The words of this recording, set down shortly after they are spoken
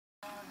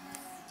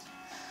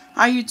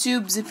Hi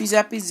YouTube, Zippy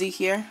Zappy Z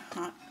here.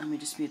 Let me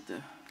just mute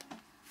the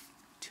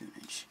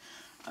 2-inch.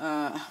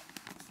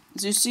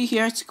 As you see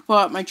here, I took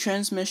apart my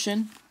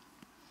transmission,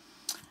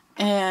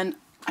 and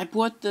I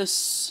bought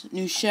this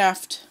new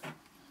shaft.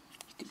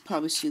 You can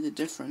probably see the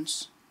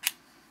difference.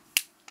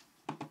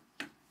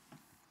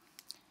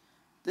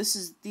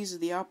 These are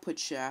the output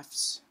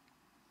shafts.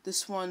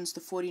 This one's the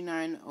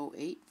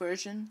 4908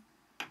 version.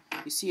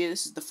 You see here,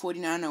 this is the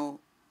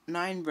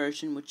 4909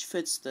 version, which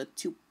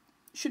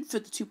should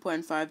fit the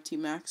 2.5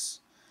 tmaxx.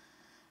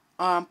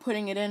 I'm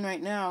putting it in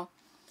right now.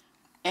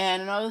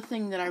 And another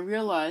thing that I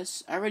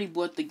realized, I already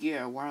bought the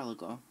gear a while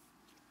ago,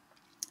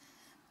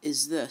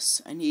 is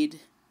this. I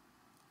need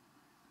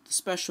the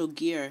special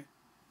gear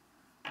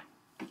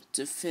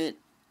to fit.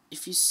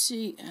 If you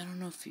see, I don't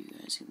know if you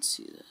guys can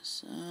see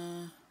this.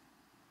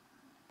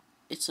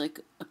 It's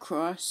like a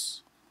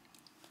cross.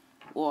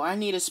 Well, I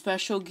need a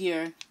special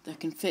gear that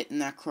can fit in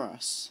that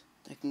cross,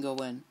 that can go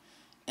in.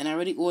 And I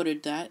already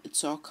ordered that.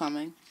 It's all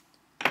coming.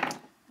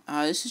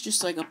 This is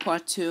just like a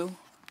part 2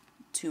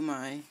 to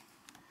my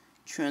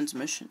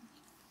transmission.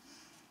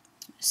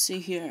 See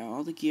here,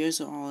 all the gears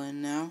are all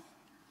in now.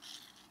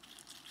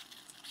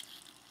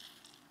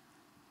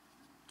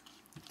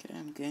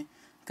 Okay.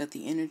 Got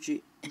the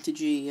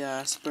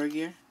Integy spur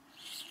gear.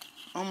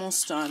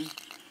 Almost done.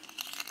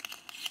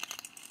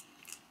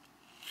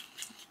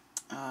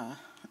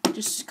 I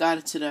just got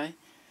it today.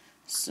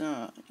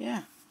 So,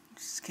 yeah.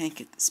 Just can't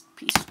get this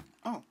piece.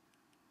 Oh.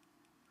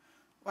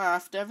 Wow,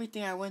 after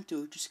everything I went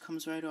through, it just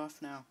comes right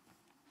off now.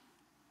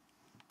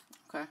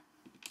 Okay.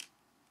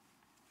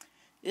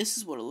 This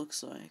is what it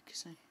looks like.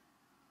 See?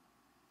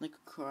 Like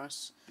a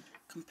cross.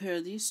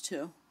 Compare these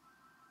two.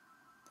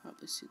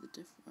 Probably see the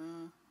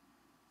difference.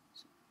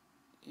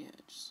 Yeah,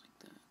 just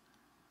like that.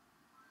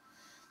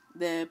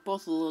 They're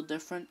both a little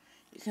different.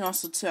 You can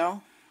also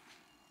tell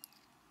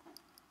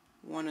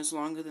one is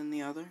longer than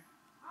the other.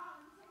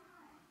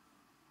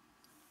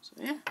 So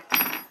yeah,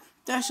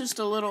 that's just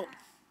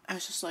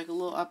like a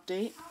little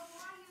update,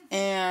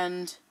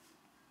 and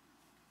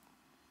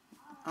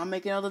I'll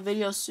make another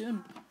video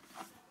soon.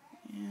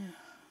 Yeah,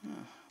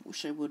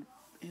 wish I would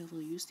be able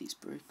to use these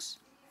brakes.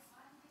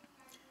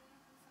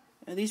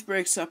 Yeah, these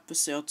brakes up for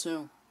sale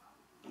too.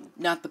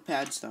 Not the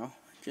pads though,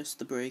 just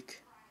the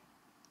brake,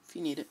 if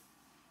you need it.